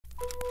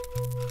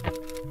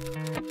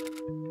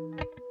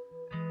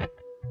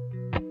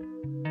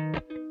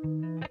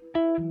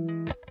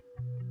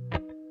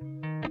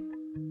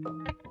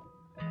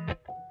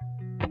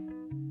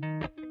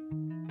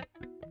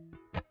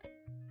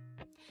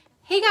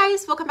Hey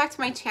guys, welcome back to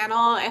my channel.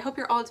 I hope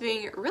you're all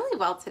doing really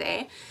well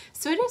today.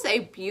 So it is a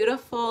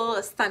beautiful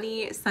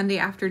sunny Sunday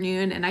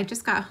afternoon and I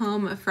just got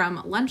home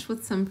from lunch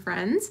with some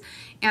friends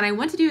and I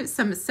want to do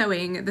some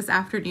sewing this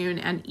afternoon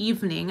and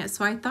evening.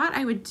 So I thought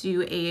I would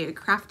do a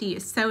crafty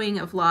sewing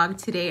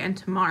vlog today and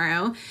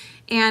tomorrow.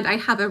 And I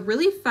have a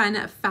really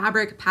fun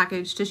fabric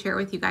package to share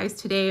with you guys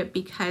today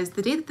because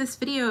the day that this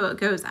video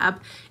goes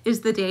up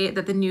is the day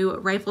that the new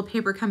Rifle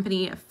Paper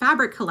Company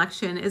fabric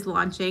collection is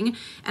launching.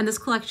 And this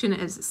collection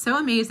is so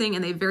amazing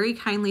and they very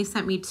kindly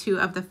sent me 2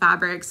 of the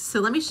fabrics. So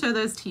let me show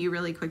those to you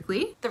really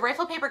quickly. The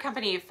Rifle Paper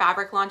Company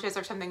fabric launches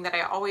are something that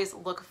I always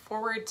look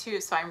forward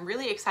to, so I'm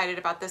really excited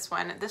about this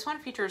one. This one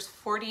features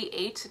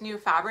 48 new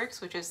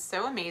fabrics, which is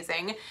so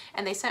amazing.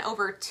 And they sent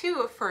over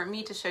 2 for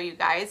me to show you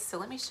guys. So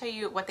let me show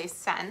you what they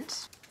sent.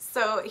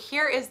 So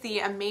here is the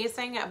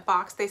amazing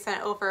box they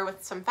sent over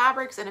with some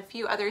fabrics and a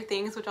few other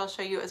things, which I'll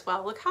show you as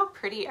well. Look how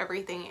pretty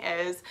everything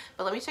is,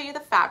 but let me show you the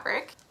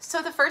fabric.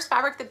 So the first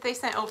fabric that they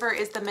sent over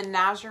is the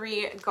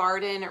Menagerie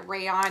Garden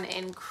Rayon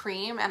in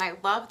Cream, and I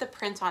love the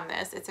print on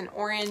this. It's an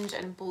orange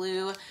and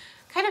blue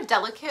kind of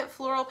delicate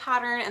floral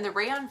pattern, and the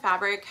rayon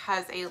fabric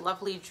has a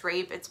lovely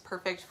drape. It's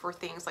perfect for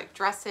things like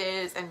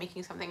dresses and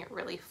making something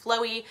really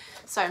flowy.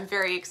 So I'm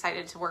very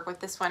excited to work with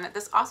this one.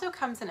 This also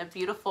comes in a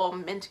beautiful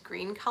mint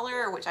green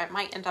color, which I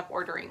might end up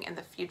ordering in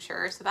the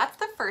future. So that's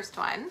the first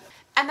one.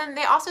 And then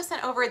they also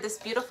sent over this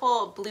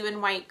beautiful blue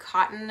and white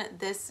cotton.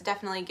 This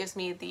definitely gives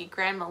me the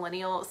grand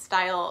millennial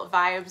style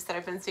vibes that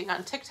I've been seeing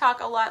on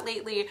TikTok a lot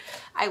lately.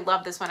 I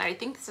love this one. I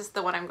think this is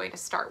the one I'm going to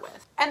start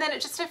with. And then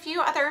just a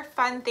few other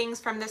fun things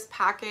from this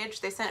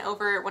package. They sent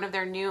over one of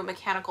their new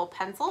mechanical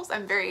pencils.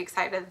 I'm very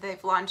excited that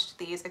they've launched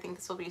these. I think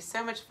this will be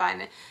so much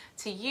fun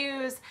to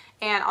use,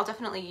 and I'll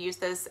definitely use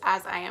this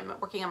as I am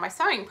working on my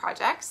sewing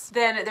projects.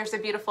 Then there's a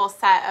beautiful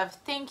set of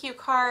thank you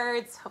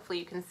cards. Hopefully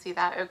you can see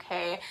that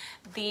okay.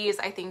 These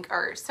I think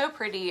are so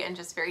pretty and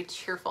just very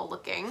cheerful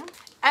looking.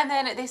 And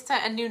then they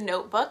sent a new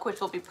notebook, which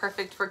will be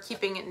perfect for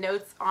keeping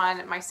notes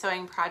on my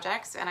sewing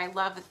projects, and I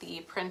love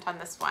the print on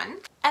this one.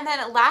 And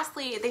then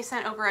lastly, they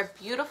sent over a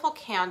beautiful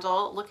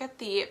candle. Look at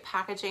the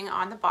packaging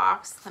on the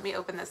box. Let me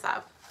open this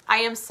up. I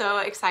am so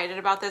excited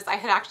about this. I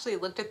had actually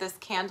looked at this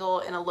candle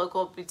in a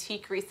local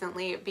boutique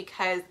recently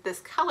because this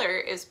color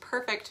is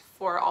perfect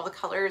for all the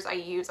colors I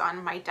use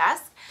on my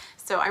desk.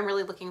 So I'm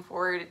really looking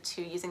forward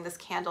to using this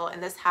candle,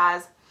 and this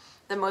has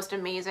the most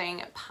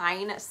amazing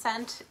pine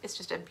scent. It's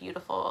just a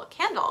beautiful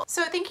candle.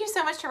 So thank you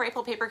so much to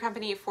Rifle Paper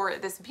Company for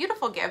this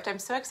beautiful gift. I'm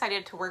so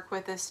excited to work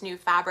with this new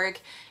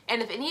fabric.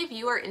 And if any of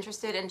you are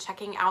interested in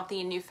checking out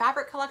the new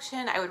fabric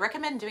collection, I would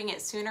recommend doing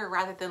it sooner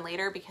rather than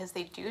later because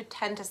they do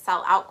tend to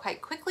sell out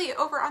quite quickly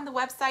over on the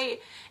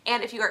website.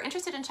 And if you are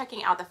interested in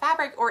checking out the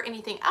fabric or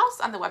anything else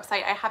on the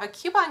website, I have a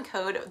coupon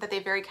code that they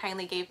very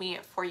kindly gave me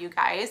for you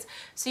guys.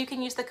 So you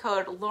can use the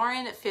code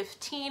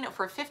Lauren15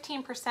 for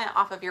 15%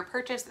 off of your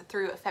purchase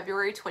through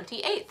February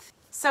 28th.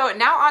 So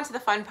now on to the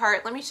fun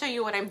part. Let me show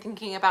you what I'm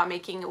thinking about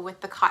making with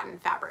the cotton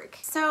fabric.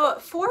 So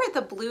for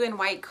the blue and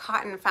white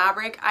cotton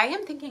fabric, I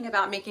am thinking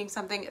about making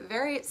something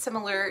very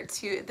similar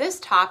to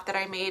this top that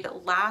I made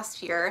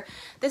last year.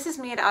 This is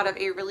made out of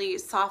a really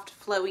soft,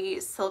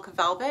 flowy silk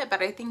velvet,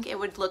 but I think it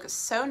would look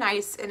so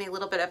nice in a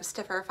little bit of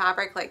stiffer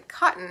fabric like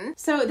cotton.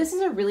 So this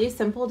is a really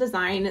simple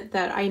design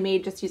that I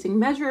made just using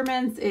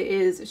measurements. It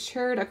is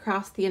shirred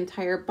across the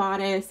entire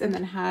bodice and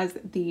then has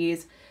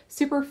these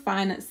super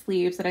fun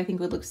sleeves that I think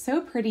would look so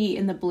pretty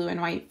in the blue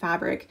and white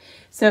fabric.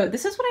 So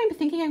this is what I'm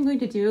thinking I'm going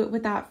to do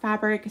with that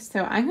fabric.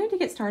 So I'm going to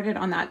get started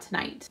on that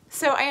tonight.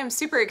 So I am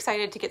super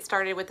excited to get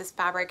started with this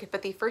fabric,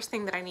 but the first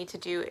thing that I need to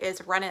do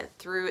is run it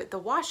through the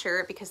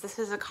washer because this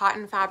is a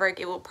cotton fabric.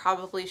 It will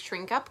probably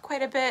shrink up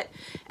quite a bit,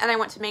 and I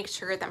want to make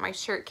sure that my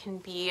shirt can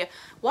be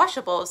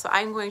washable. So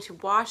I'm going to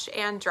wash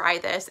and dry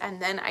this,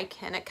 and then I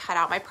can cut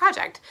out my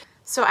project.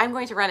 So I'm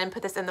going to run and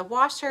put this in the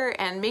washer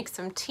and make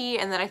some tea,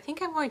 and then I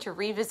think I'm going to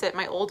revisit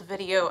my old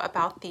video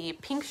about the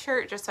pink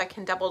shirt just so I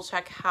can double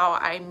check how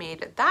I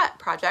made that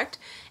project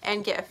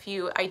and get a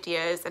few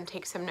ideas and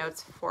take some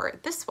notes for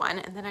this one,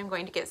 and then I'm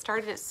going to get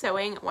started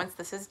sewing once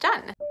this is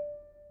done.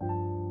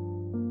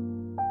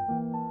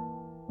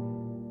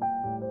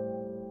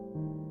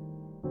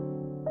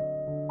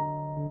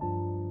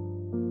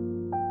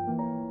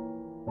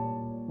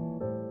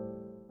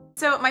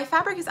 So my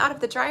fabric is out of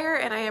the dryer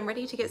and I am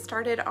ready to get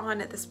started on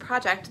this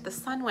project. The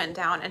sun went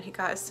down and it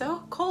got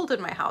so cold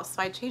in my house,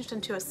 so I changed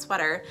into a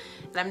sweater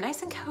and I'm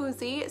nice and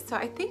cozy. So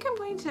I think I'm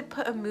going to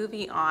put a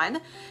movie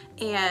on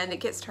and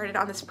get started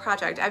on this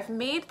project. I've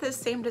made this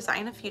same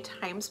design a few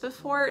times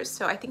before,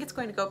 so I think it's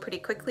going to go pretty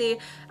quickly,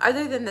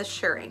 other than the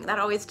shirring. That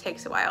always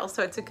takes a while,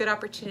 so it's a good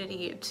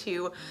opportunity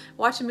to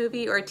watch a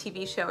movie or a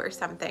TV show or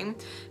something.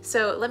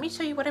 So let me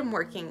show you what I'm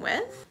working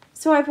with.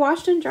 So I've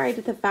washed and dried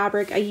the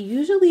fabric. I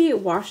usually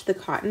wash the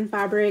cotton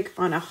fabric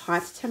on a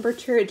hot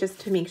temperature just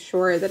to make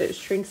sure that it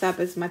shrinks up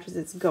as much as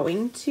it's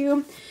going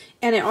to.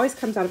 And it always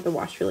comes out of the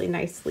wash really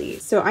nicely.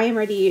 So I am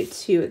ready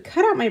to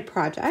cut out my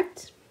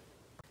project.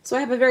 So I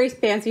have a very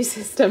fancy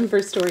system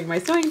for storing my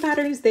sewing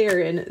patterns. They are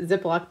in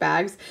Ziploc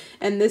bags,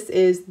 and this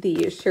is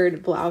the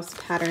Shirred blouse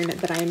pattern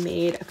that I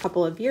made a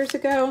couple of years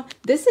ago.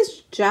 This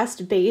is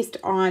just based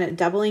on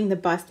doubling the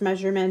bust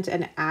measurement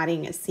and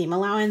adding seam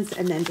allowance,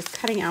 and then just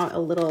cutting out a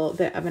little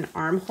bit of an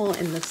armhole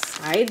in the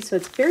side. So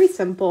it's very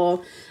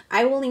simple.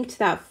 I will link to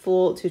that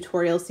full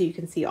tutorial so you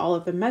can see all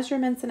of the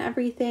measurements and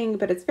everything,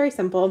 but it's very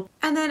simple.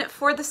 And then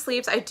for the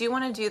sleeves, I do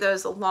want to do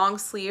those long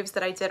sleeves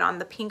that I did on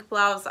the pink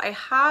blouse. I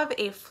have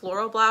a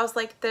floral blouse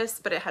like this,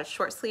 but it has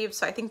short sleeves,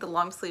 so I think the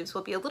long sleeves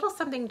will be a little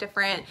something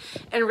different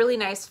and really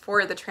nice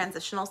for the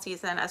transitional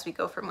season as we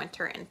go from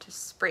winter into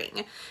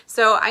spring.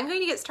 So I'm going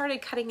to get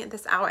started cutting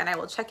this out, and I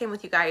will check in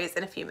with you guys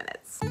in a few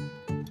minutes.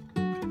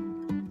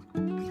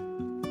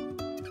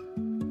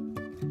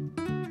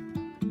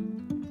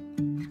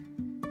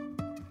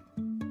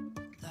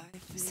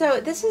 So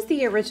this is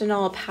the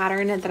original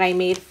pattern that I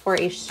made for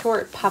a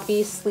short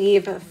puffy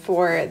sleeve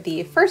for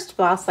the first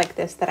blouse like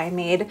this that I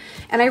made.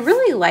 And I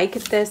really like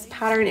this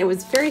pattern. It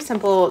was very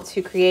simple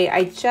to create.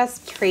 I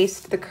just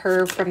traced the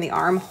curve from the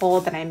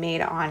armhole that I made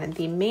on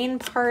the main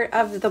part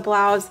of the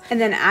blouse and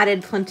then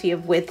added plenty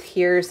of width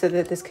here so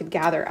that this could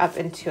gather up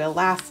into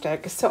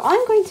elastic. So all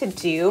I'm going to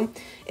do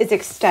is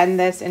extend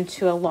this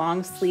into a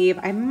long sleeve.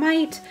 I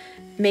might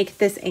make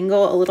this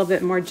angle a little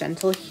bit more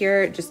gentle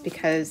here just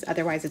because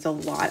otherwise it's a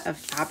lot of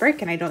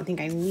fabric and I don't think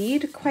I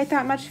need quite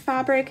that much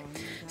fabric.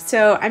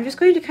 So I'm just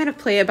going to kind of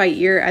play it by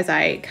ear as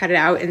I cut it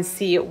out and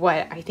see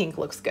what I think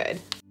looks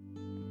good.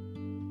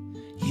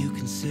 You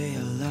can say I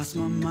lost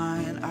my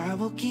mind, I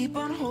will keep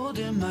on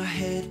holding my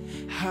head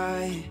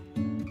high,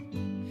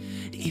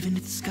 even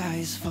if the sky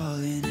is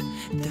falling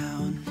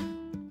down.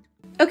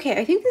 Okay,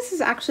 I think this is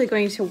actually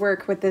going to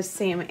work with this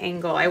same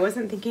angle. I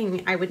wasn't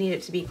thinking I would need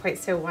it to be quite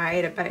so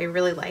wide, but I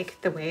really like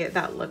the way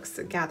that looks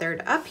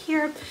gathered up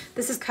here.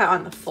 This is cut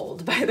on the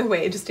fold, by the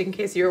way, just in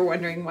case you were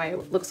wondering why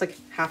it looks like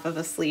half of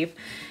a sleeve.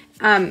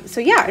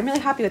 So yeah, I'm really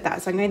happy with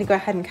that. So I'm going to go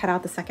ahead and cut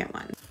out the second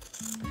one.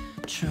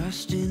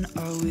 Trusting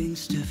our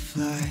wings to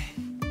fly.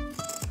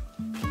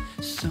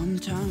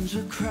 Sometimes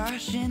we're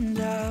crashing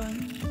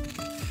down,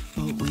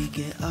 but we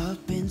get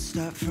up and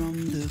start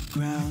from the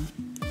ground.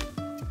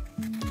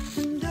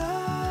 And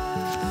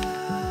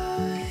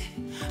I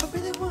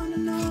really wanna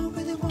know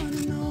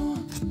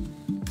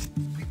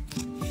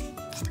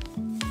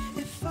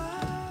if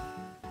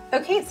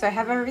Okay, so I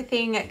have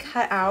everything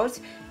cut out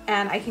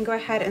and I can go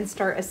ahead and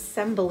start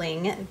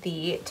assembling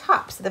the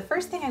top. So the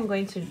first thing I'm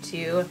going to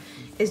do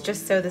is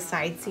just sew the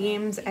side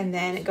seams and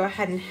then go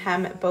ahead and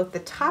hem both the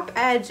top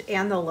edge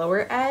and the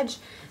lower edge.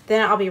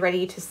 Then I'll be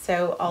ready to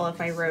sew all of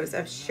my rows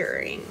of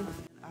shirring.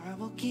 I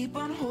will keep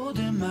on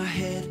holding my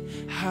head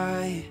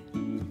high,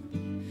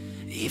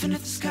 even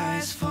if the sky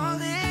is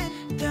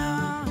falling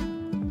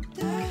down.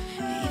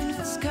 Even if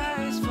the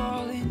sky is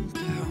falling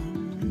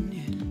down,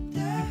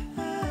 yeah.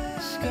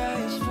 The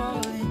sky is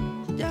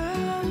falling down.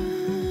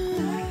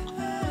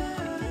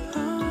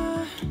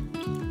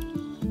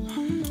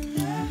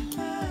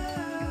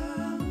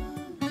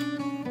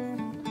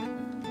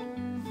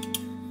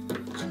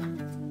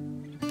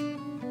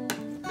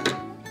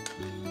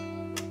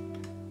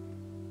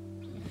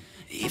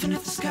 Even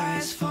if the sky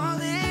is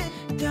falling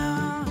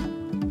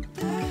down,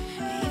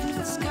 even if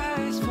the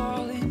sky is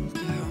falling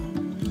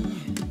down,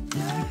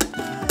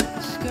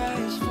 the sky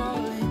is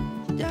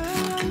falling down.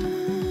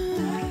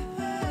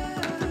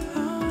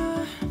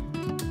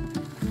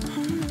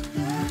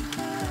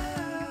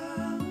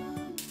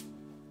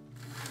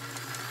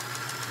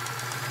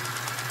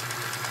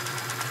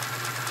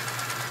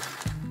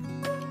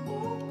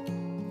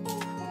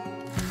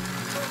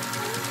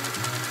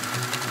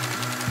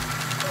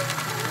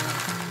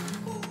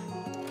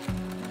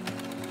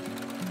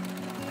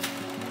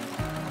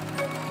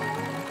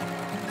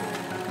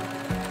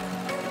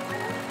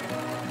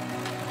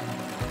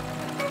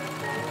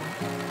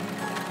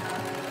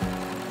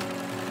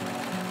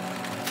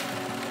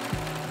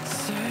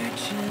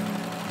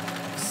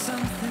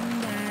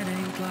 Something that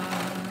ain't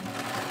got,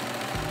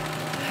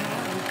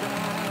 have we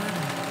got,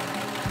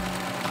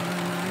 our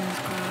lines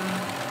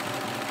crossed,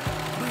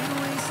 we're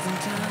wasting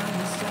time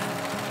and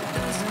stuff, it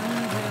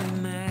doesn't really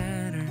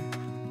matter,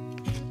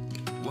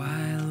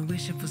 while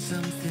wishing for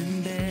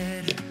something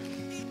better.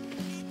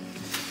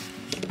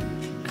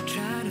 I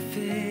try to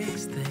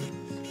fix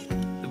things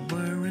that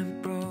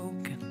weren't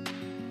broken,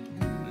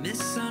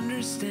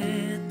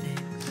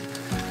 misunderstandings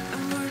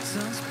and words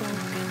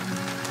unspoken.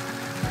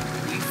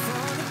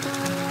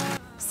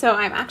 So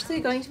I'm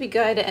actually going to be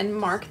good and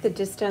mark the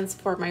distance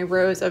for my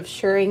rows of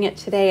shirring it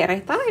today. And I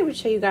thought I would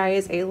show you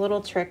guys a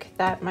little trick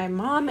that my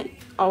mom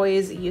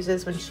always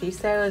uses when she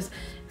sews.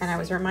 And I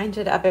was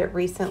reminded of it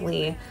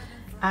recently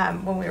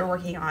when we were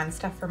working on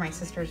stuff for my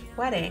sister's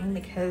wedding,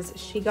 because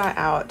she got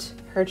out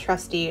her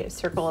trusty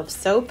circle of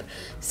soap.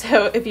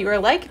 So if you are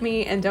like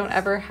me and don't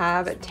ever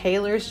have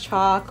tailor's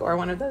chalk or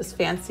one of those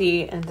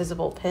fancy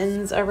invisible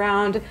pins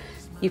around,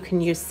 you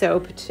can use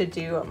soap to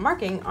do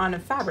marking on a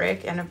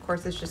fabric, and of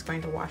course it's just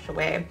going to wash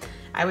away.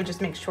 I would just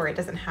make sure it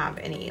doesn't have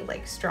any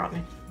like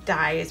strong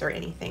dyes or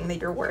anything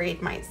that you're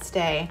worried might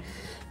stay,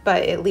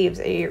 but it leaves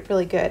a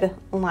really good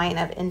line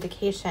of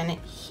indication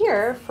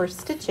here for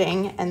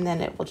stitching, and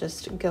then it will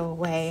just go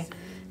away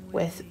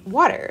with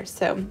water.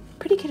 So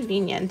pretty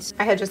convenient.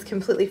 I had just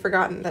completely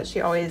forgotten that she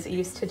always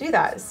used to do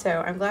that,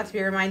 so I'm glad to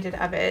be reminded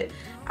of it.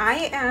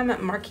 I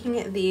am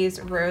marking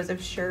these rows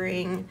of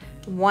shirring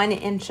 1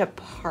 inch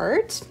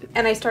apart,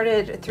 and I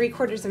started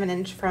 3/4 of an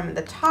inch from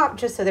the top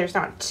just so there's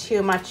not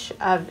too much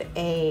of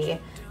a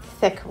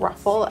thick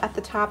ruffle at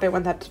the top. I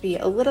want that to be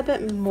a little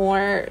bit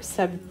more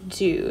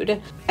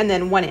subdued, and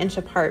then 1 inch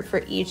apart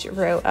for each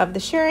row of the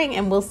shirring,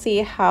 and we'll see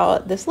how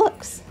this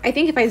looks. I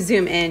think if I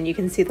zoom in, you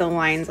can see the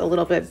lines a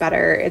little bit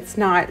better. It's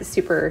not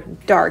super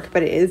dark,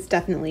 but it is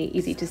definitely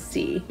easy to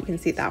see. You can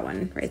see that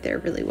one right there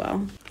really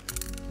well.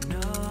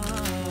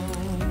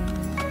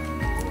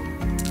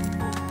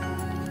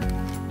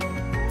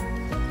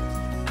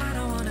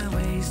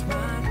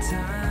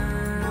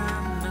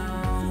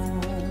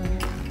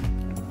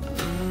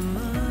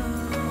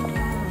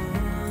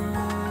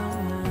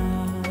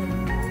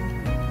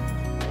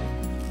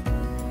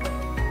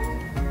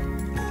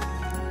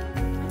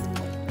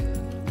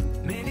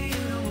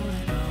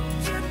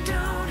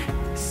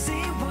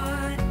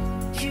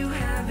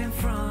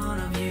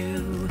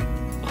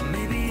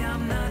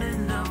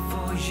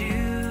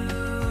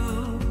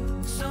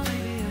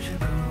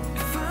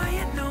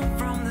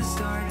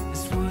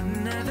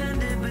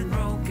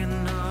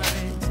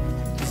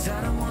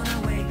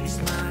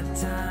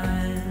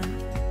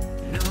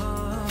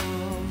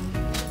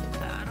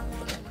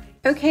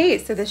 Okay,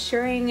 so the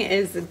shirring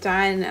is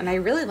done, and I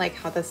really like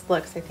how this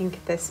looks. I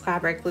think this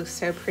fabric looks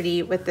so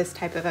pretty with this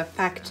type of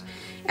effect.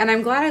 And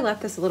I'm glad I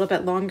left this a little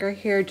bit longer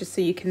here just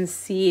so you can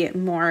see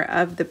more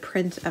of the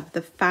print of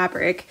the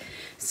fabric.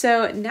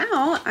 So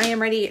now I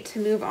am ready to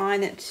move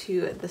on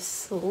to the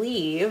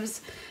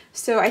sleeves.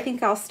 So I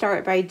think I'll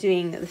start by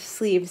doing the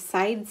sleeve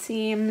side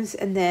seams,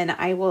 and then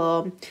I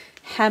will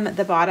hem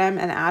the bottom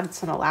and add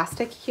some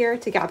elastic here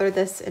to gather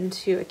this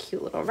into a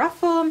cute little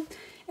ruffle,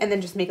 and then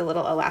just make a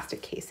little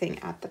elastic casing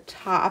at the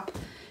top.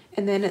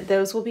 And then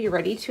those will be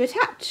ready to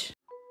attach.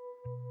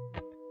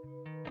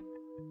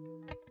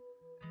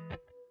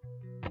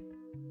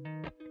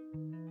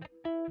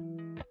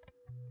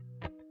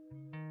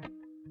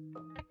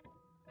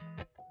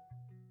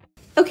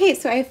 Okay,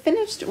 so I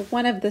finished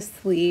one of the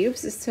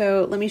sleeves,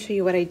 so let me show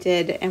you what I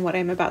did and what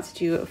I'm about to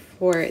do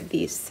for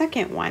the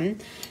second one.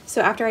 So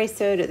after I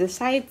sewed the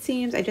side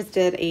seams, I just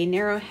did a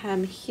narrow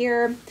hem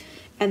here,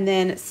 and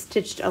then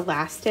stitched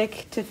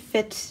elastic to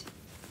fit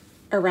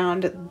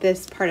around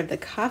this part of the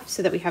cuff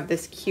so that we have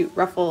this cute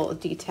ruffle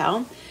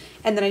detail.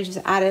 And then I just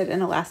added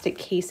an elastic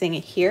casing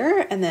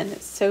here and then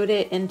sewed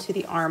it into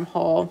the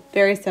armhole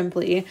very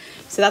simply.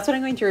 So that's what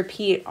I'm going to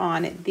repeat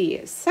on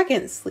the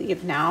second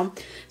sleeve now.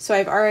 So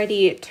I've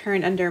already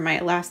turned under my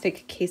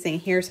elastic casing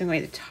here, so I'm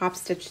going to top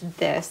stitch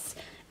this.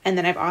 And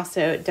then I've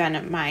also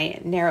done my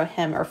narrow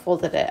hem or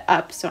folded it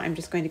up. So I'm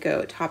just going to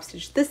go top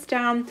stitch this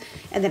down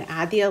and then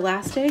add the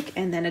elastic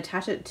and then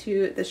attach it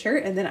to the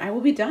shirt, and then I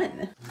will be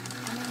done.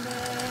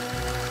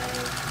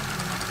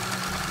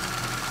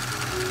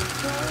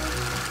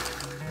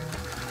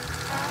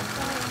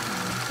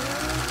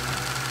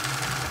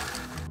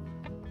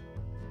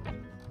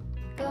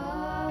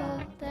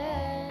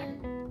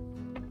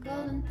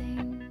 Golden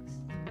things,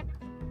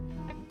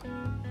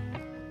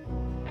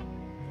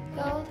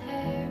 gold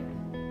hair,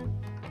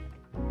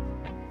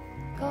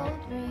 gold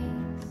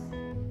rings,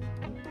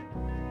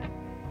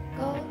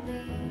 gold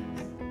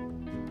leaves,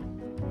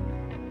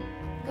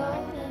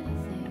 gold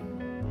anything,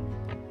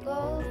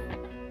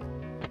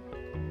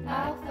 golden,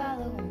 I'll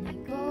follow only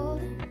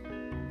golden,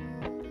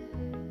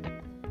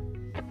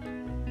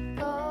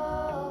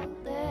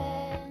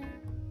 golden,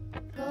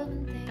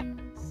 golden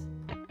things.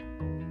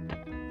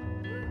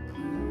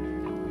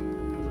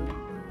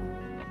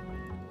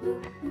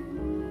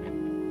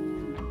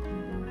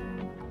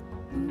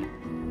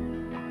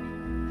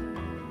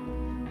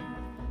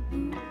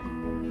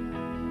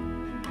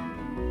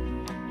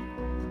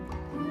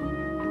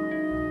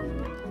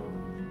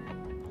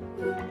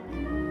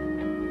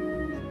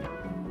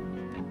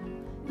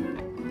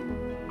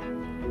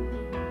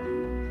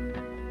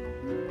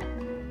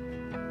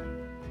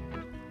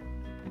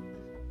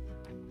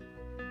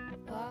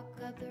 Walk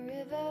up the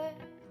river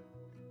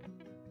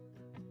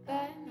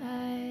by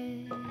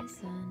my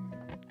son.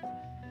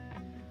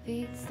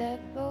 Feet step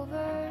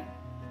over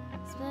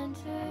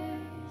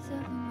splinters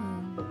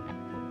of the moon.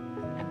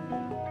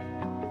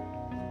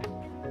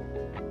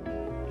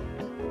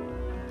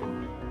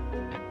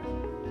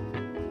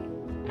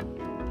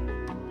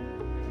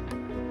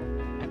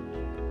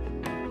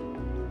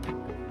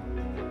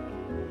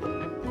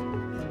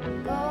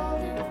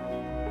 Golden,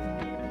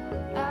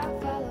 I'll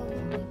follow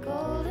only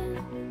golden,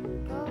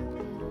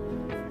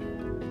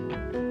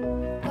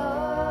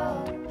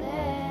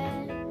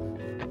 golden,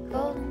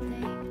 golden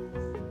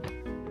things.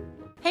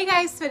 Hey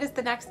guys, so it is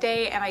the next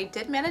day and I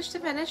did manage to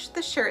finish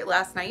the shirt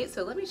last night,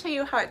 so let me show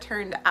you how it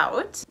turned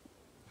out.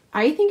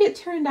 I think it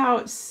turned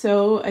out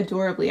so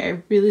adorably.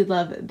 I really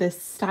love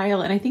this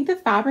style, and I think the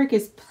fabric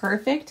is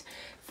perfect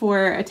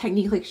for a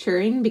technique like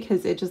shirring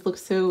because it just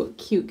looks so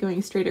cute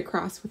going straight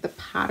across with the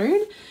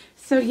pattern.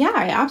 So yeah,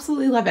 I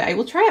absolutely love it. I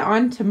will try it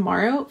on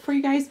tomorrow for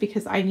you guys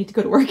because I need to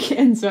go to work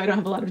and so I don't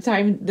have a lot of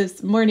time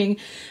this morning.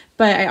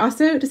 But I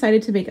also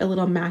decided to make a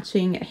little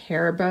matching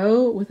hair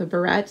bow with a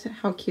barrette.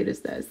 How cute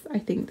is this? I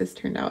think this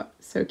turned out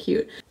so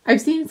cute.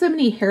 I've seen so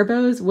many hair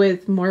bows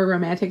with more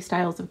romantic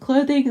styles of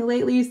clothing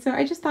lately, so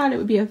I just thought it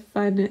would be a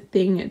fun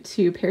thing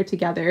to pair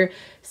together.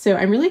 So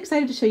I'm really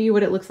excited to show you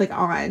what it looks like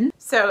on.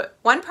 So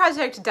one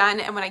project done,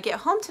 and when I get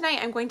home tonight,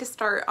 I'm going to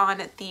start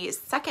on the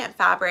second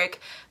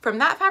fabric. From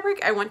that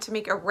fabric, I want to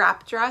make a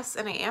wrap dress,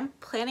 and I am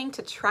planning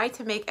to try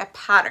to make a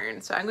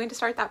pattern. So I'm going to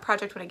start that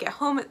project when I get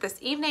home this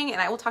evening, and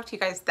I will talk to you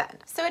guys then.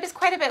 So it is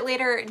quite a bit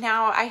later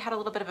now. I had a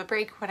little bit of a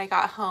break when I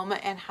got home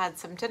and had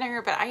some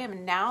dinner, but I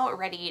am now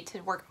ready to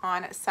work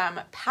on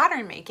some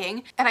pattern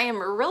making, and I am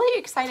really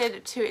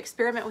excited to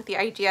experiment with the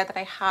idea that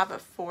I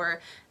have for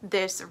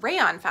this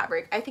rayon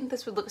fabric. I think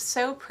this would look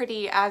so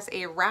pretty as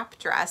a wrap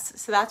dress,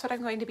 so that's what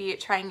I'm going to be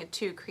trying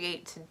to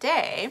create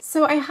today.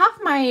 So I have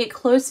my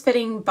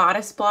close-fitting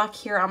bodice block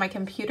here on my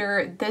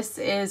computer. This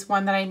is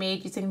one that I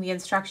made using the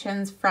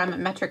instructions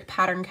from Metric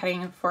Pattern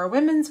Cutting for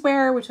Women's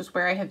Wear, which is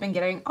where I have been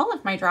getting all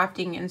of my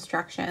drafting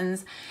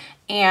instructions.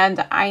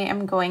 And I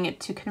am going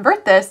to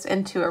convert this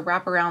into a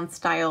wraparound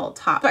style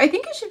top. So I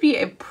think it should be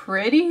a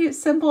pretty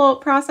simple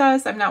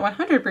process. I'm not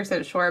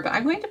 100% sure, but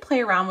I'm going to play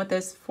around with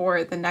this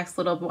for the next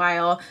little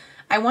while.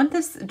 I want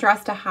this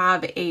dress to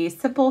have a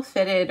simple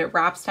fitted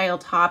wrap style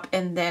top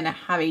and then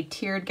have a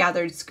tiered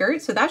gathered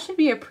skirt. So that should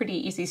be a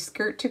pretty easy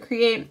skirt to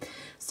create.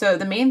 So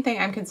the main thing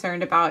I'm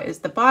concerned about is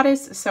the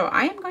bodice. So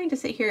I am going to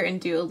sit here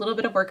and do a little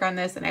bit of work on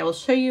this, and I will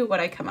show you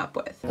what I come up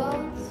with.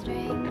 Gold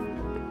string,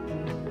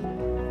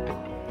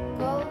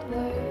 gold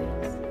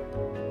words,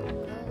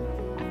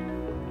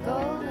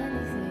 gold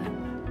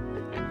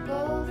anything,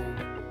 golden.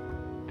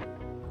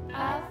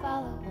 I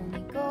follow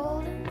only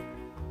golden,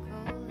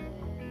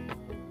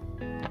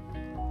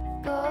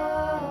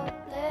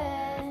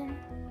 golden,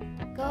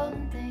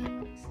 golden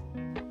things,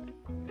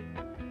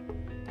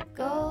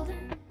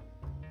 golden.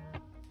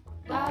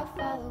 I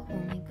follow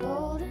only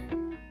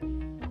golden,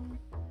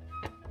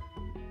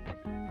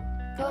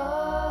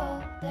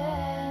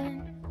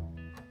 golden,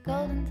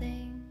 golden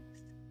things.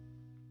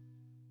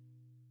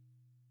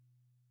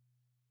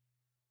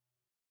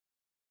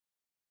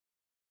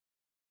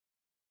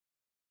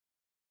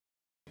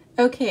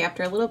 Okay,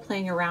 after a little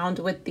playing around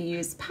with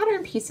these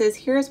pattern pieces,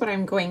 here's what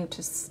I'm going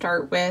to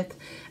start with.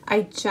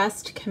 I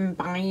just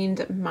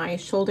combined my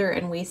shoulder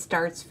and waist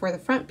darts for the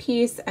front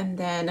piece, and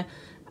then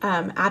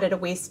added a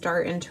waist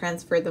dart and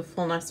transferred the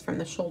fullness from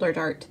the shoulder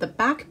dart to the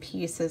back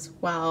piece as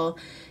well.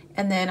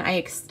 And then I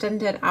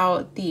extended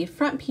out the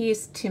front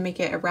piece to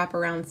make it a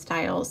wraparound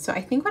style. So I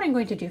think what I'm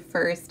going to do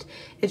first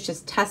is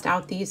just test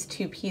out these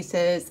two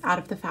pieces out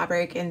of the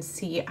fabric and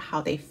see how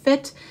they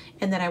fit.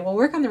 And then I will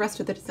work on the rest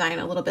of the design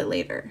a little bit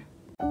later.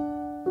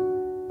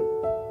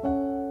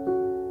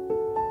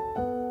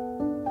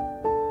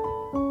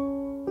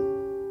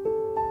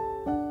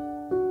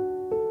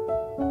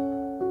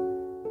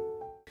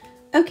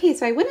 Okay,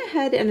 so I went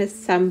ahead and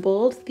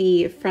assembled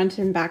the front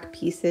and back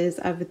pieces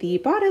of the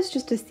bodice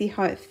just to see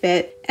how it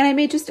fit. And I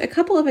made just a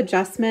couple of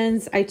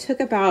adjustments. I took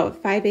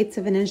about 5/8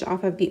 of an inch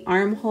off of the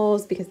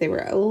armholes because they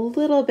were a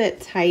little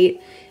bit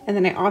tight. And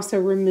then I also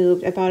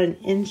removed about an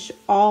inch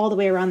all the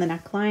way around the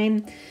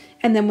neckline.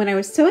 And then when I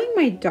was sewing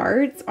my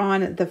darts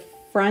on the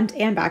front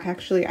and back,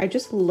 actually, I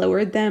just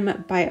lowered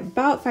them by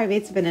about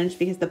 5/8 of an inch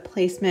because the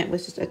placement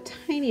was just a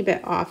tiny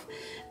bit off.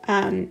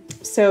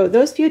 So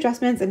those few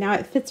adjustments, and now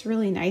it fits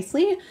really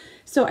nicely.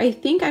 So I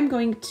think I'm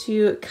going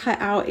to cut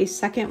out a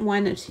second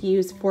one to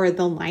use for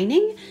the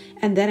lining,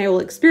 and then I will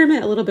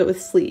experiment a little bit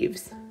with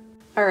sleeves.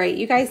 All right,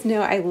 you guys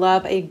know I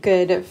love a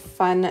good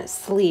fun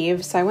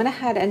sleeve, so I went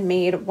ahead and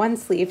made one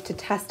sleeve to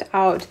test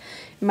out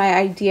my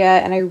idea,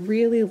 and I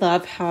really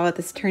love how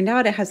this turned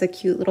out. It has a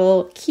cute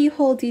little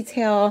keyhole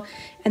detail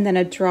and then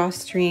a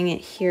drawstring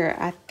here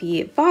at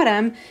the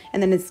bottom,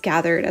 and then it's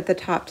gathered at the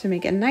top to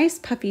make a nice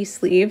puffy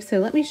sleeve. So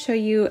let me show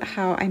you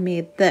how I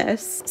made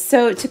this.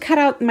 So to cut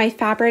out my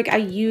fabric, I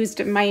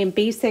used my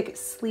basic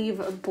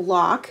sleeve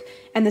block,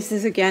 and this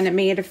is again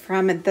made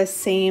from the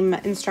same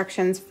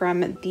instructions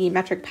from the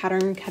Metric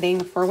Pattern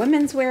Cutting for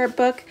Women's Wear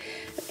book.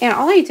 And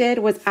all I did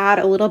was add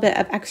a little bit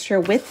of extra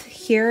width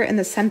here in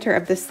the center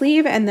of the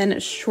sleeve and then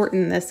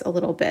shorten this a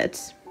little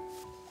bit.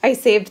 I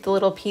saved the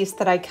little piece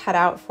that I cut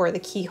out for the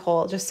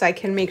keyhole just so I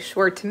can make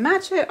sure to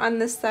match it on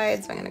this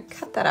side. So I'm going to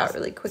cut that out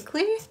really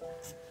quickly.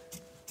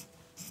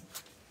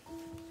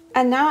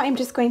 And now I'm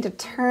just going to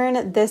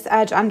turn this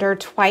edge under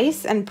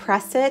twice and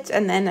press it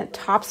and then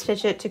top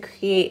stitch it to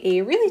create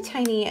a really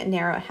tiny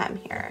narrow hem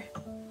here.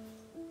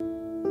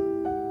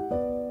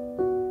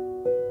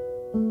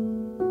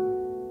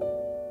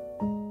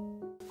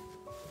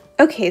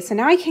 Okay, so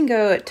now I can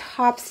go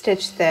top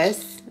stitch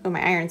this. Oh, my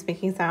iron's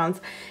making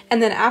sounds.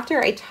 And then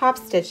after I top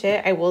stitch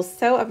it, I will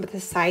sew up the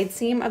side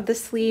seam of the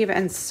sleeve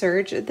and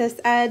serge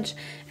this edge.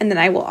 And then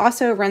I will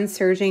also run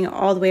serging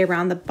all the way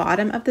around the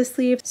bottom of the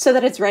sleeve so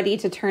that it's ready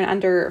to turn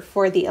under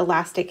for the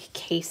elastic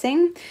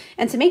casing.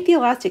 And to make the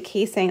elastic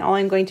casing, all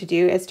I'm going to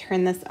do is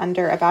turn this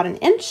under about 1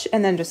 inch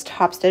and then just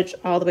top stitch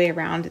all the way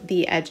around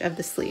the edge of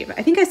the sleeve.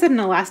 I think I said an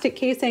elastic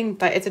casing,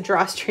 but it's a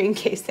drawstring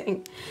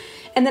casing.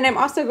 And then I'm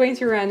also going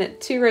to run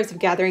 2 rows of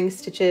gathering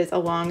stitches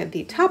along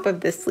the top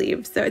of the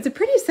sleeve. So it's a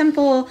pretty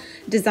simple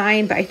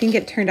design, but I think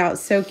it turned out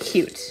so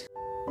cute.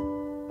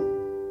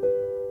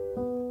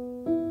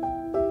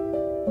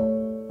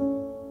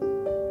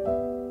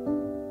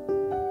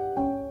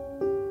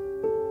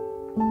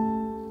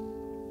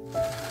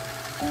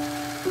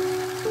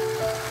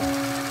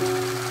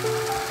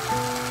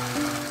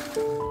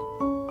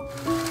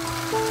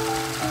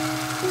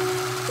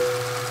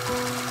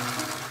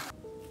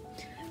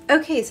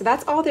 Okay, so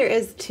that's all there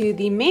is to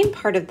the main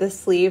part of the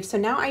sleeve. So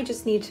now I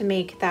just need to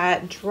make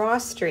that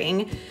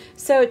drawstring.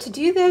 So to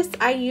do this,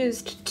 I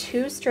used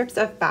 2 strips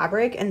of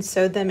fabric and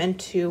sewed them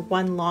into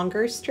 1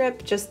 longer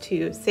strip just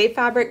to save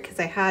fabric because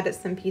I had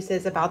some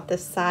pieces about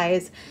this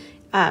size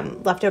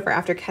left over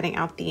after cutting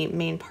out the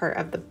main part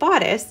of the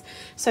bodice.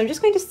 So I'm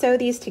just going to sew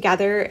these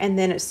together and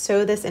then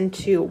sew this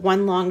into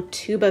 1 long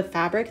tube of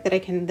fabric that I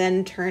can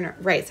then turn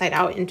right side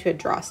out into a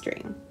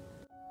drawstring.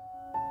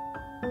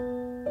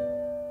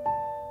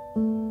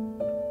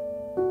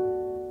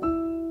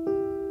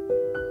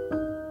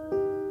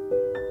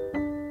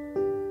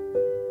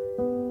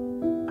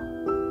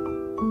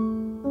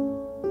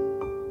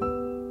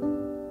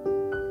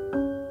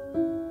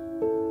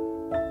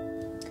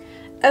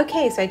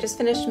 Okay, so I just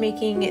finished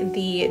making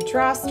the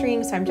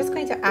drawstring, so I'm just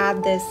going to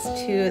add this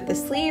to the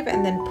sleeve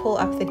and then pull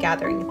up the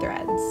gathering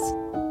threads.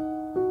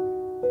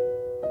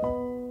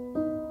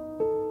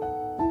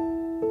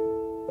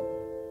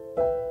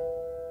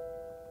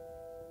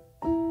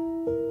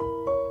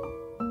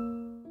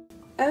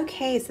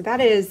 Okay, so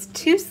that is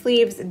 2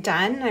 sleeves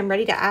done. I'm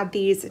ready to add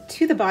these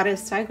to the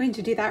bodice, so I'm going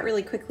to do that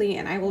really quickly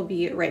and I will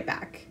be right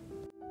back.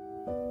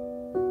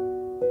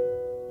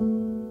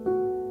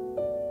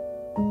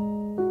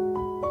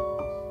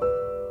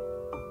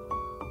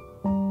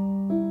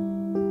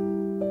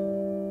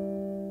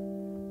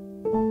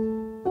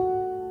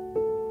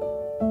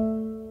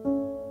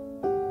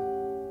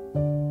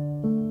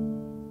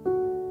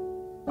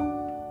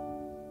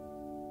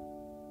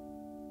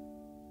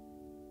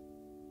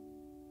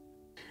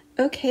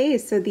 Okay,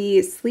 so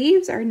the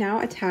sleeves are now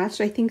attached.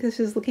 I think this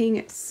is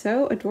looking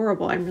so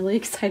adorable. I'm really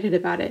excited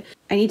about it.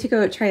 I need to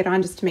go try it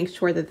on just to make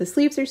sure that the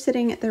sleeves are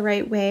sitting the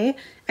right way.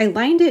 I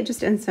lined it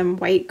just in some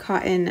white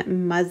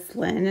cotton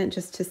muslin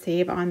just to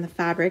save on the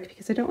fabric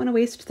because I don't want to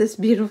waste this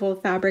beautiful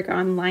fabric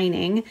on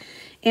lining.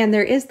 And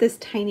there is this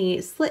tiny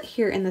slit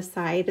here in the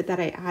side that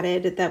I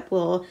added that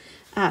will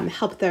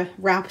help the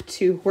wrap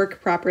to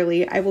work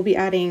properly. I will be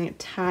adding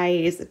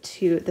ties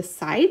to the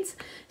sides.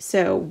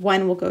 So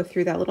one will go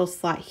through that little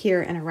slot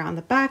here and around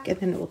the back, and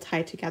then it will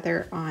tie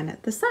together on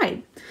the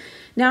side.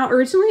 Now,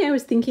 originally I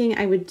was thinking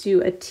I would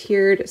do a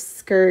tiered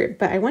skirt,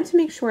 but I want to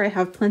make sure I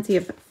have plenty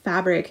of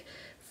fabric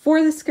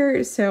for the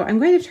skirt. So I'm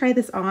going to try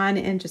this on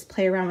and just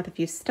play around with a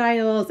few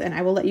styles, and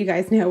I will let you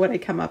guys know what I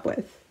come up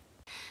with.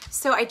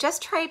 So I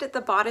just tried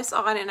the bodice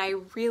on and I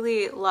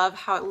really love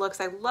how it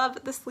looks. I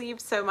love the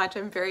sleeves so much.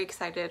 I'm very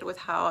excited with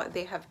how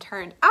they have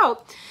turned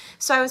out.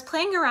 So I was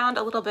playing around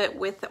a little bit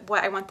with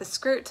what I want the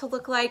skirt to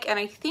look like, and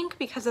I think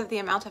because of the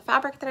amount of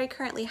fabric that I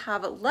currently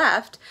have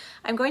left,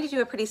 I'm going to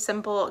do a pretty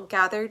simple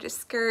gathered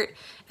skirt,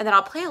 and then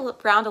I'll play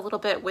around a little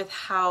bit with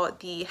how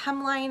the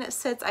hemline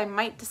sits. I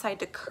might decide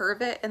to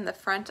curve it in the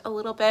front a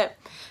little bit.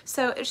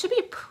 So it should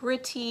be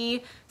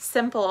pretty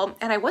simple,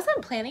 and I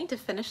wasn't planning to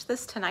finish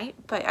this tonight,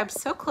 but I'm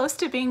so close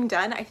to being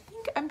done. I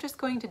think I'm just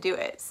going to do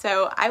it.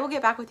 So I will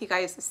get back with you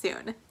guys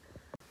soon.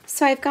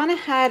 So I've gone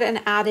ahead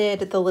and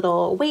added the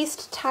little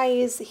waist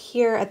ties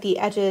here at the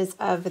edges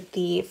of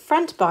the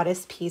front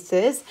bodice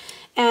pieces.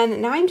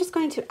 And now I'm just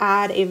going to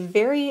add a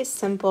very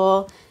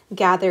simple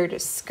gathered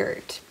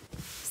skirt.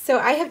 So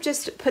I have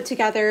just put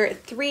together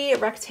 3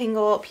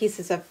 rectangle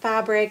pieces of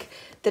fabric.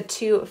 The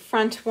 2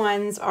 front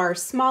ones are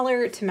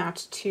smaller to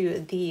match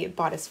to the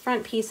bodice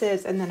front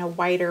pieces, and then a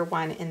wider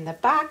one in the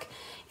back.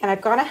 And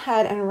I've gone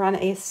ahead and run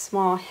a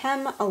small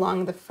hem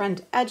along the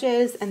front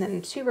edges and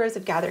then 2 rows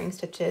of gathering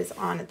stitches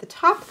on the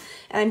top.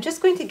 And I'm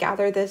just going to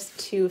gather this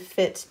to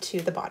fit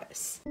to the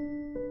bodice.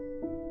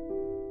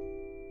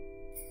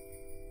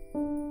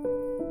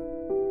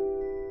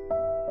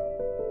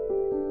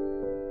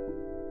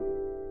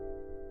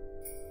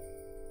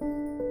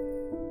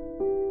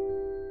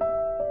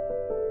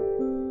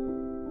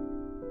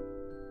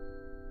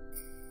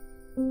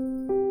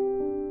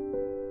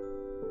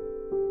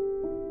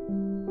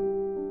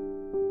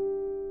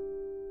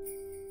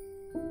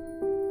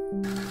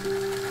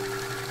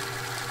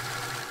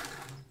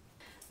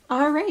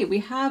 All right, we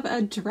have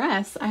a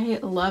dress. I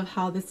love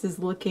how this is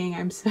looking.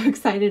 I'm so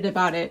excited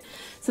about it.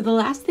 So the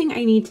last thing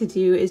I need to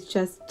do is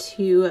just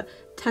to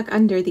tuck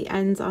under the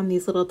ends on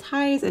these little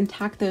ties and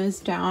tack those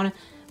down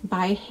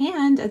by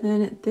hand, and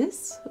then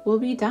this will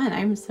be done.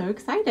 I'm so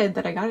excited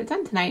that I got it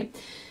done tonight.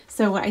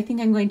 So what I think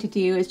I'm going to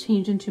do is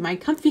change into my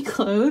comfy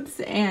clothes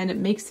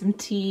and make some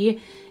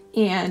tea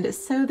and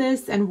sew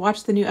this and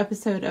watch the new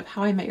episode of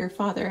How I Met Your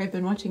Father. I've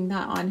been watching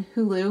that on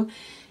Hulu,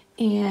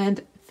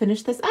 and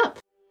finish this up.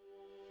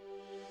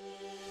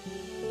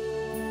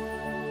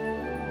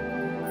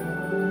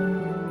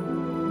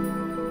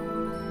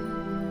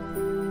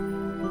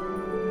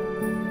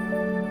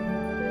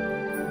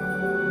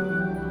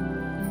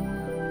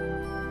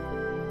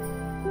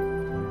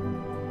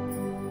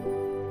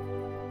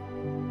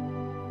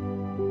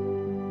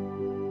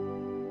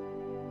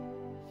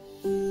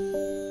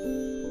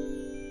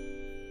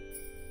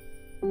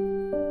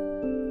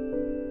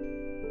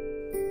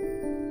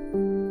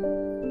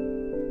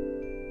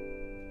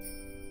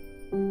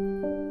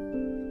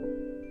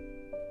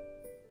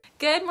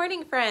 Good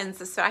morning,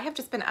 friends. So I have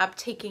just been up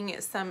taking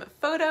some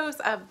photos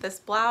of this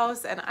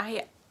blouse and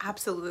I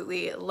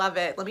absolutely love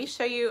it. Let me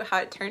show you how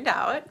it turned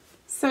out.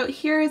 So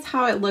here is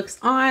how it looks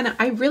on.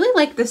 I really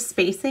like the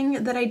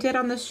spacing that I did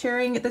on the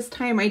shirring this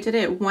time. I did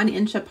it 1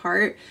 inch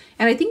apart,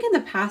 and I think in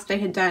the past I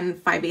had done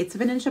 5/8 of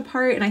an inch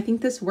apart, and I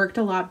think this worked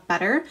a lot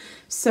better.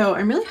 So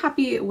I'm really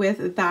happy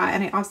with that,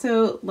 and I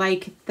also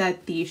like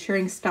that the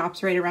shirring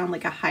stops right around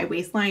like a high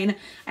waistline.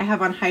 I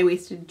have on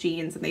high-waisted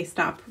jeans and they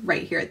stop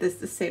right here at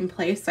the same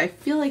place, so I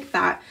feel like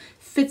that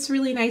fits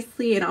really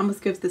nicely and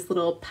almost gives this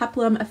little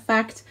peplum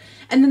effect.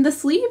 And then the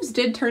sleeves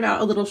did turn out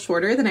a little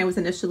shorter than I was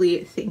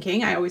initially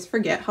thinking. I always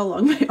forget how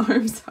long my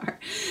arms are,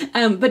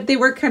 but they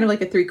were kind of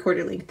like a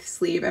 3/4 length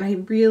sleeve, and I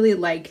really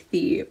like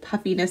the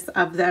puffiness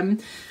of them.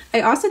 I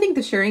also think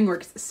the shirring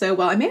works so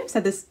well. I may have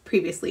said this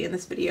previously in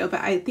this video,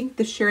 but I think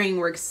the shirring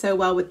works so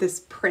well with this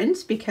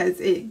print because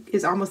it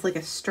is almost like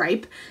a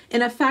stripe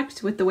in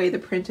effect with the way the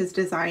print is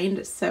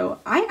designed. So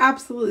I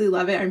absolutely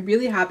love it. I'm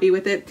really happy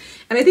with it.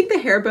 And I think the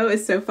hair bow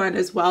is so fun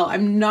as well.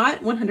 I'm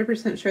not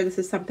 100% sure this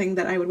is something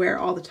that I would wear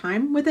all the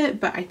time with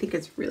it, but I think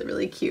it's really,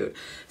 really cute.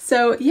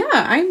 So yeah,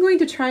 I'm going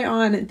to try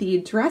on the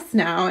dress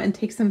now and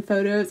take some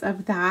photos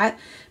of that.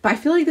 But I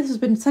feel like this has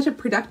been such a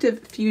productive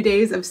few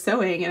days of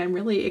sewing, and I'm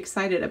really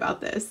excited about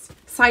this.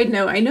 Side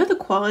note, I know the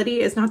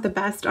quality is not the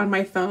best on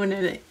my phone,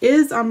 and it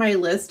is on my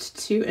list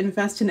to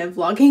invest in a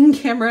vlogging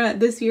camera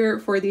this year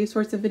for these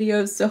sorts of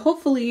videos, so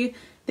hopefully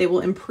they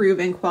will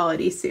improve in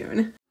quality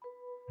soon.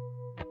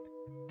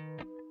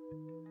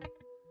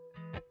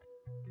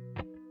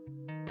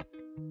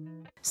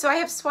 So I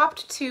have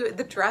swapped to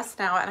the dress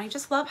now, and I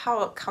just love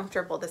how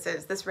comfortable this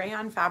is. This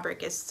rayon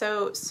fabric is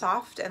so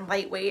soft and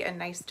lightweight and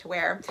nice to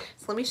wear.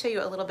 So let me show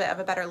you a little bit of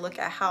a better look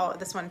at how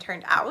this one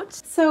turned out.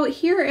 So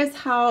here is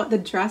how the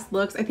dress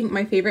looks. I think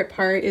my favorite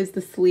part is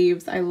the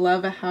sleeves. I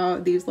love how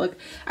these look.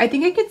 I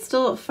think I could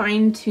still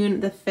fine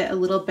tune the fit a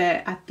little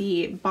bit at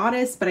the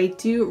bodice, but I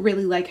do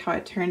really like how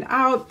it turned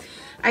out.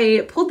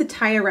 I pulled the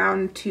tie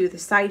around to the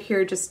side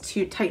here just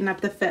to tighten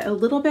up the fit a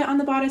little bit on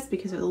the bodice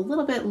because it was a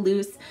little bit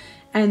loose.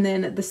 And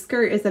then the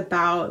skirt is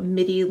about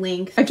midi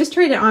length. I've just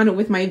tried it on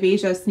with my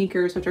Veja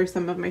sneakers, which are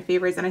some of my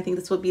favorites, and I think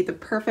this will be the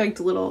perfect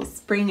little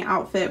spring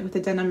outfit with a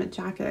denim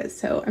jacket.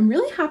 So I'm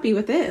really happy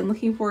with it and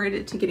looking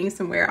forward to getting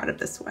some wear out of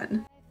this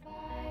one.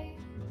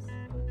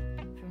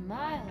 For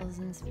miles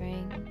in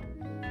spring,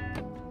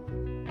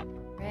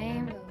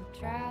 rainbow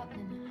trout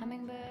and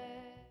hummingbird.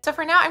 So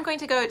for now, I'm going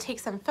to go take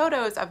some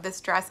photos of this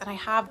dress, and I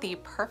have the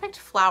perfect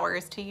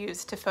flowers to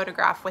use to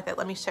photograph with it.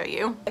 Let me show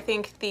you. I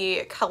think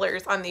the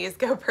colors on these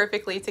go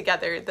perfectly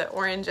together, the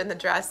orange in the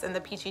dress and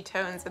the peachy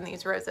tones in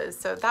these roses.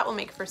 So that will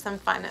make for some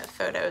fun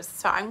photos.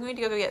 So I'm going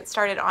to go get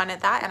started on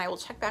that, and I will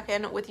check back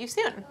in with you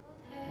soon.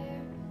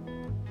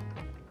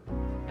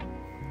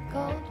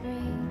 Gold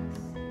rings,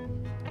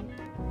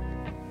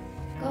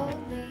 gold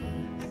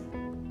leaves,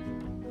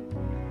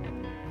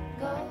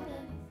 gold.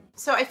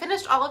 So I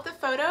finished all of the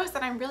photos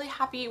and I'm really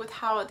happy with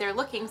how they're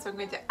looking. So I'm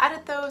going to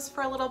edit those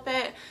for a little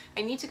bit.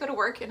 I need to go to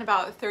work in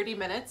about 30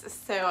 minutes.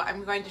 So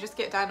I'm going to just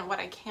get done what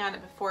I can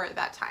before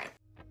that time.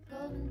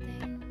 Golden things.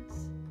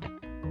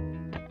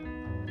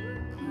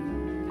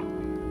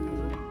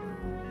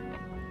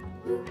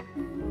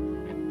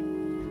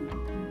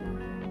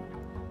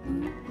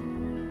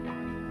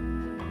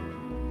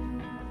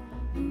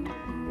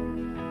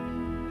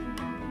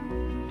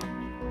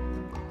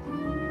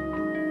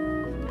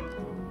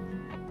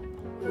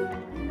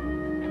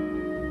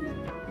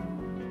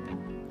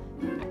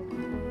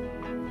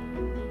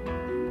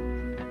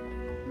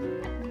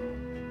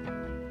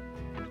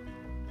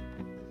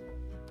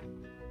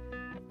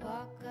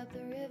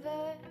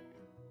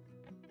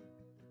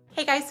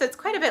 Hey guys, so it's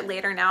quite a bit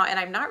later now and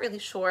I'm not really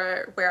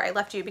sure where I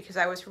left you because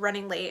I was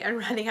running late and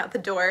running out the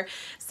door.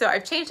 So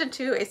I've changed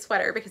into a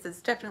sweater because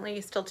it's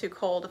definitely still too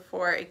cold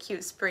for a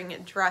cute spring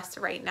dress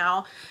right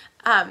now.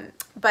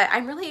 But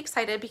I'm really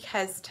excited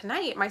because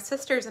tonight my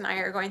sisters and I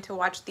are going to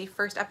watch the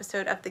first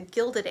episode of The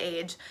Gilded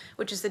Age,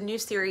 which is a new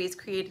series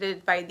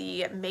created by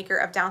the maker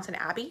of Downton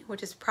Abbey,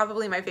 which is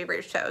probably my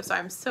favorite show. So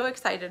I'm so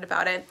excited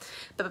about it.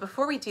 But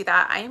before we do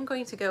that, I am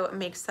going to go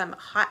make some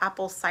hot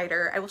apple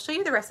cider. I will show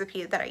you the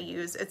recipe that I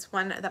use. It's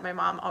one that my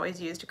mom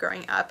always used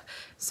growing up.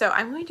 So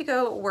I'm going to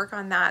go work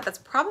on that. That's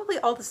probably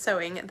all the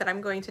sewing that I'm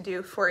going to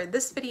do for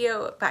this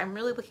video, but I'm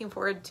really looking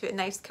forward to a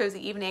nice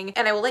cozy evening,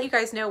 and I will let you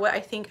guys know what I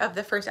think of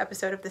the first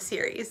episode of the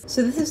series.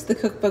 So this is the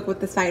cookbook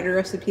with the cider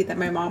recipe that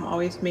my mom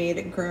always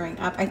made growing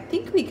up. I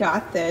think we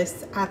got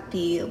this at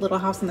the Little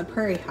House on the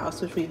Prairie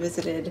house, which we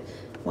visited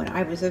when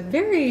I was a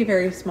very,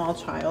 very small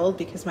child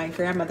because my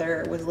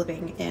grandmother was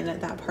living in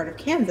that part of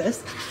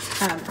Kansas.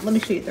 Let me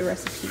show you the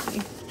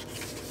recipe.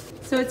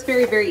 So it's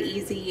very, very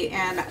easy,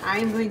 and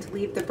I'm going to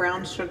leave the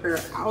brown sugar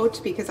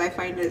out because I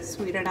find it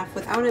sweet enough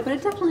without it, but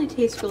it definitely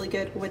tastes really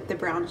good with the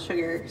brown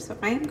sugar. So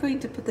I am going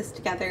to put this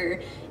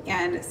together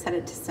and set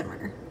it to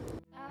simmer.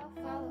 I'll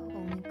follow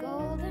only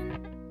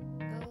golden,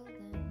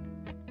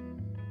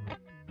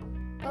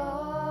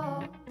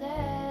 golden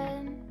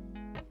things.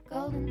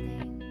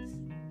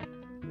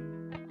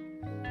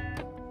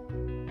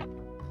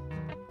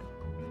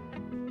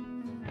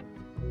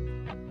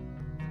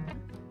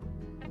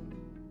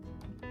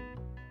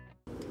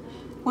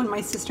 When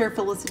my sister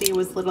Felicity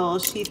was little,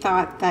 she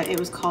thought that it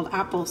was called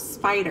apple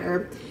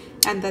spider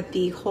and that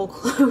the whole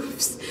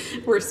cloves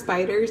were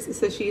spiders.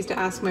 So she used to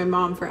ask my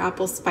mom for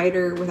apple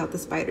spider without the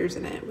spiders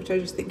in it, which I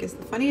just think is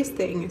the funniest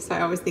thing. So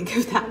I always think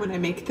of that when I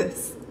make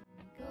this.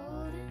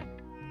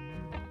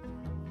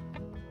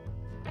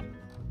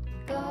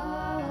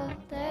 Golden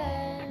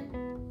things.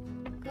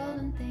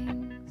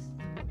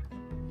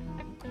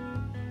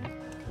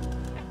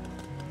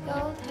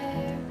 Gold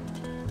hair,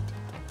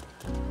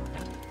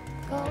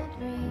 gold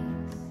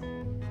rings,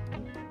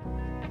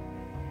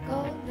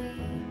 gold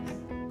leaves,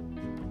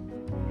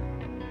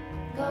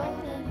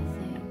 gold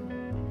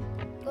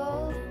anything,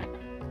 golden.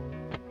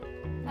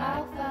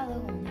 I'll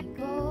follow only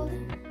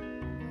golden,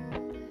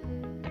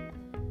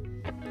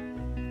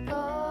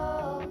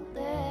 golden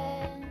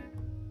things.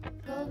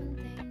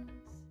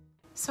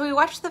 So we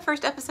watched the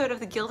first episode of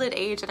The Gilded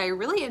Age and I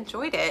really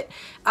enjoyed it.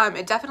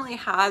 It definitely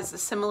has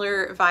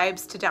similar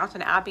vibes to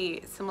Downton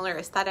Abbey, similar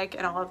aesthetic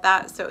and all of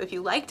that. So if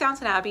you like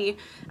Downton Abbey,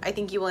 I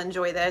think you will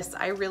enjoy this.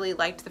 I really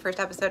liked the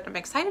first episode. I'm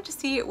excited to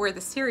see where the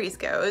series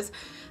goes.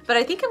 But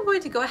I think I'm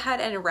going to go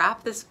ahead and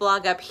wrap this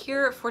vlog up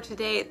here for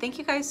today. Thank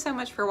you guys so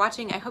much for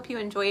watching. I hope you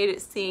enjoyed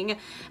seeing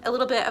a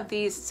little bit of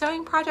these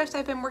sewing projects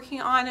I've been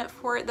working on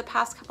for the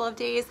past couple of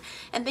days.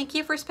 And thank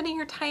you for spending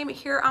your time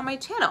here on my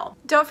channel.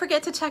 Don't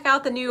forget to check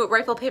out the new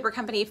Rifle Paper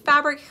Company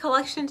fabric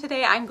collection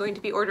today. I'm going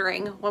to be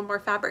ordering one more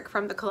fabric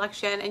from the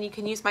collection, and you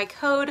can use my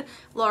code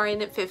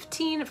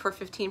Lauren15 for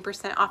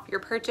 15% off your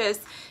purchase.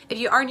 If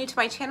you are new to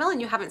my channel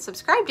and you haven't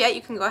subscribed yet,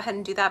 you can go ahead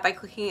and do that by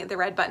clicking the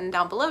red button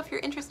down below if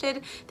you're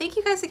interested. Thank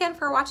you guys again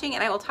for watching,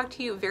 and I will talk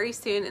to you very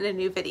soon in a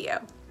new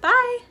video.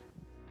 Bye!